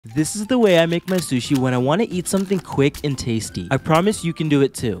This is the way I make my sushi when I want to eat something quick and tasty. I promise you can do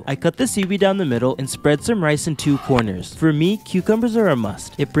it too. I cut the seaweed down the middle and spread some rice in 2 corners. For me, cucumbers are a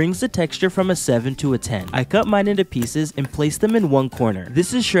must. It brings the texture from a 7 to a 10. I cut mine into pieces and place them in 1 corner.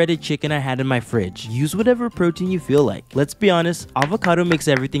 This is shredded chicken I had in my fridge. Use whatever protein you feel like. Let's be honest, avocado makes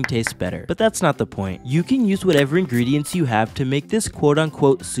everything taste better. But that's not the point. You can use whatever ingredients you have to make this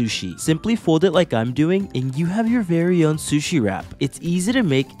quote-unquote sushi. Simply fold it like I'm doing and you have your very own sushi wrap. It's easy to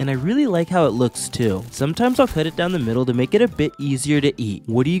make and I really like how it looks too. Sometimes I'll cut it down the middle to make it a bit easier to eat.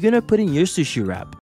 What are you gonna put in your sushi wrap?